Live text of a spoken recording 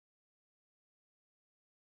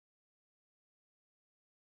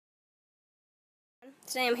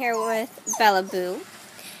Today I'm here with Bella Boo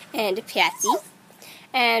and Patsy,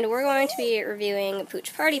 and we're going to be reviewing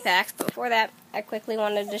Pooch Party Packs. But before that, I quickly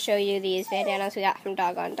wanted to show you these bandanas we got from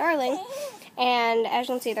Doggone Darling. And as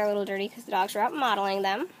you can see, they're a little dirty because the dogs are out modeling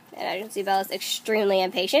them. And as you can see, Bella's extremely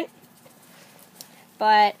impatient.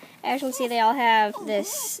 But as you can see, they all have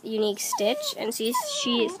this unique stitch, and she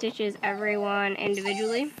stitches everyone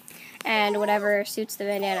individually and whatever suits the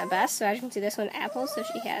bandana best. So as you can see, this one apple, so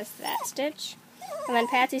she has that stitch. And then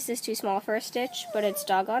Patsy's is too small for a stitch, but it's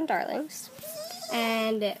Doggone Darling's.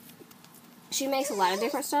 And she makes a lot of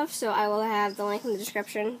different stuff, so I will have the link in the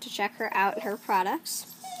description to check her out and her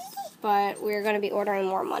products. But we're going to be ordering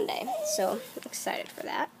more Monday, so excited for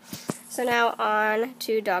that. So now on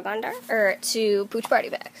to to Pooch Party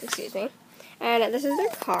Packs, excuse me. And this is their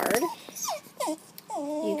card.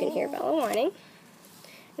 You can hear Bella whining.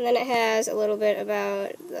 And then it has a little bit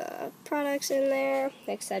about the products in there,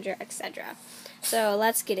 etc., etc. So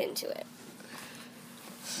let's get into it.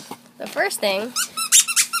 The first thing,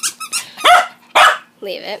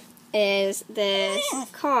 leave it, is this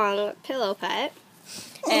Kong pillow pet.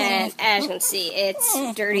 And as you can see,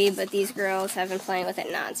 it's dirty, but these girls have been playing with it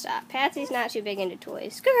nonstop. Patsy's not too big into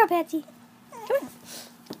toys. Good girl, Patsy. Come on.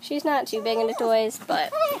 She's not too big into toys,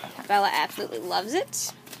 but Bella absolutely loves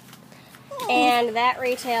it. And that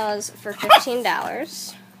retails for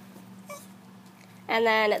 $15. And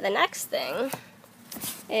then the next thing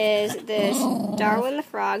is this Darwin the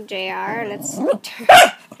Frog JR, and it's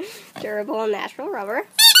durable and natural rubber.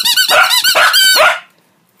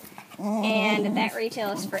 And that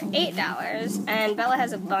retails for $8. And Bella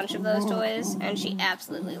has a bunch of those toys, and she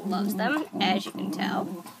absolutely loves them, as you can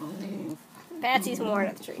tell. Patsy's more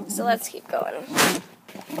of the treat, so let's keep going.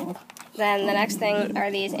 Then the next thing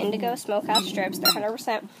are these Indigo Smokehouse strips. They're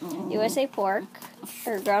 100% USA pork,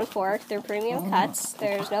 or ground pork. They're premium cuts.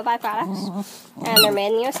 There's no byproducts. And they're made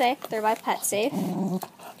in the USA. They're by Pet Safe.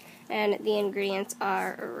 And the ingredients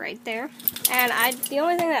are right there. And the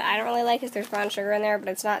only thing that I don't really like is there's brown sugar in there, but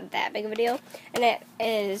it's not that big of a deal. And it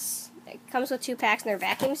comes with 2 packs and they're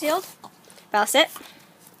vacuum sealed. Bella, sit.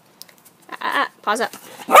 Pause up.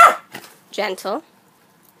 Gentle.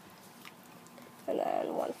 And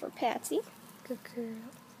then one for Patsy. Good girl.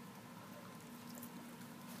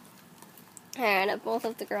 And both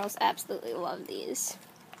of the girls absolutely love these,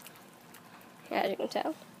 as you can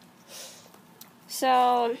tell.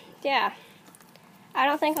 So, yeah. I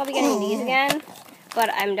don't think I'll be getting these again, but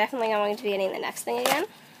I'm definitely going to be getting the next thing again.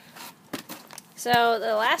 So,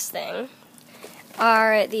 the last thing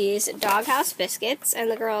are these Doghouse biscuits,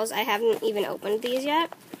 and the girls, I haven't even opened these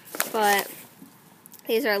yet, but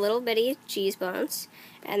these are little bitty cheese bones,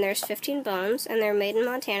 and there's 15 bones, and they're made in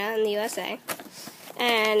Montana in the USA.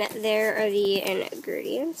 And there are the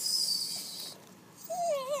ingredients.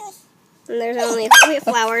 And there's only whole wheat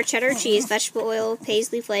flour, cheddar cheese, vegetable oil,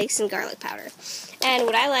 paisley flakes, and garlic powder. And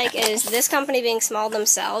what I like is this company being small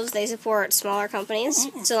themselves, they support smaller companies.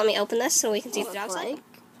 So let me open this so we can see what the dog's like.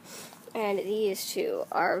 And these two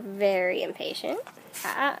are very impatient.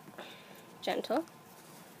 Gentle.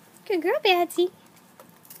 Good girl, Patsy.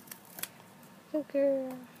 Good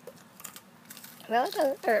girl.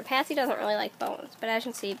 Patsy doesn't really like bones, but as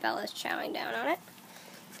you can see, Bella's chowing down on it.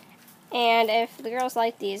 And if the girls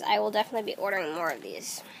like these, I will definitely be ordering more of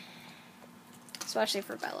these. Especially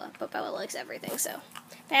for Bella, but Bella likes everything, so.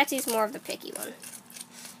 Patsy's more of the picky one.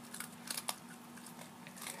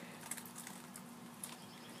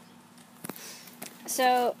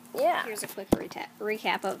 So, yeah. Here's a quick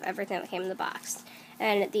recap of everything that came in the box.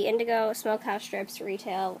 And the Indigo Smokehouse strips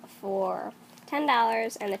retail for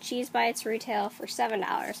 $10, and the cheese bites retail for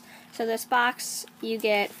 $7. So this box, you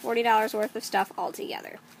get $40 worth of stuff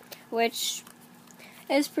altogether, which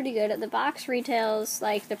is pretty good. The box retails,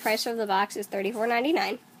 like, the price of the box is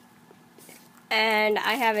 $34.99, and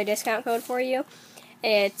I have a discount code for you.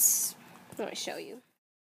 Let me show you.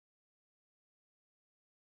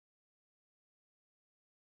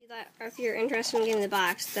 If you're interested in getting the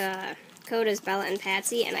box, the code is Bella and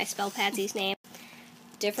Patsy, and I spell Patsy's name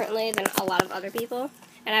differently than a lot of other people,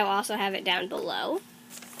 and I will also have it down below.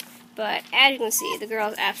 But as you can see, the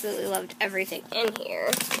girls absolutely loved everything in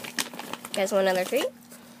here. You guys want another treat?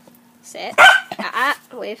 Sit.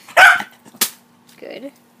 Wave.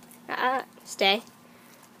 Good. Stay.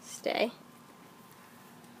 Stay.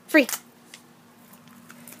 Free.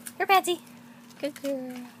 Here, Patsy. Good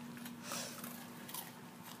girl.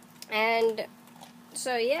 And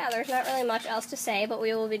so, yeah, there's not really much else to say, but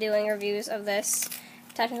we will be doing reviews of this,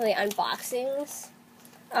 technically unboxings,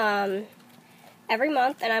 every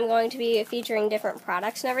month, and I'm going to be featuring different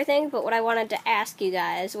products and everything, but what I wanted to ask you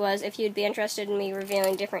guys was if you'd be interested in me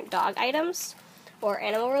reviewing different dog items, or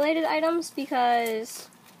animal-related items because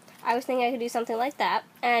I was thinking I could do something like that.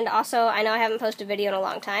 And also, I know I haven't posted a video in a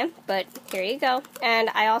long time, but here you go. And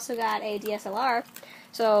I also got a DSLR,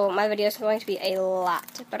 so my videos are going to be a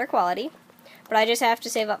lot better quality. But I just have to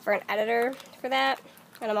save up for an editor for that.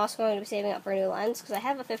 And I'm also going to be saving up for a new lens because I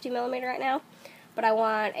have a 50mm right now, but I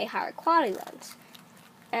want a higher quality lens.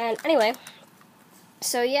 And anyway,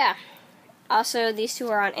 so yeah. Also, these two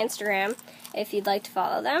are on Instagram if you'd like to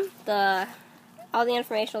follow them. All the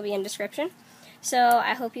information will be in description. So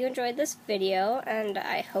I hope you enjoyed this video, and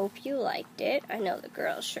I hope you liked it. I know the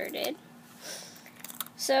girls sure did.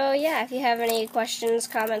 So yeah, if you have any questions,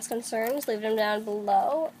 comments, concerns, leave them down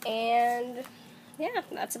below. And yeah,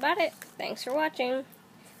 that's about it. Thanks for watching.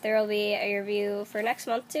 There will be a review for next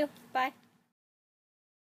month too. Bye.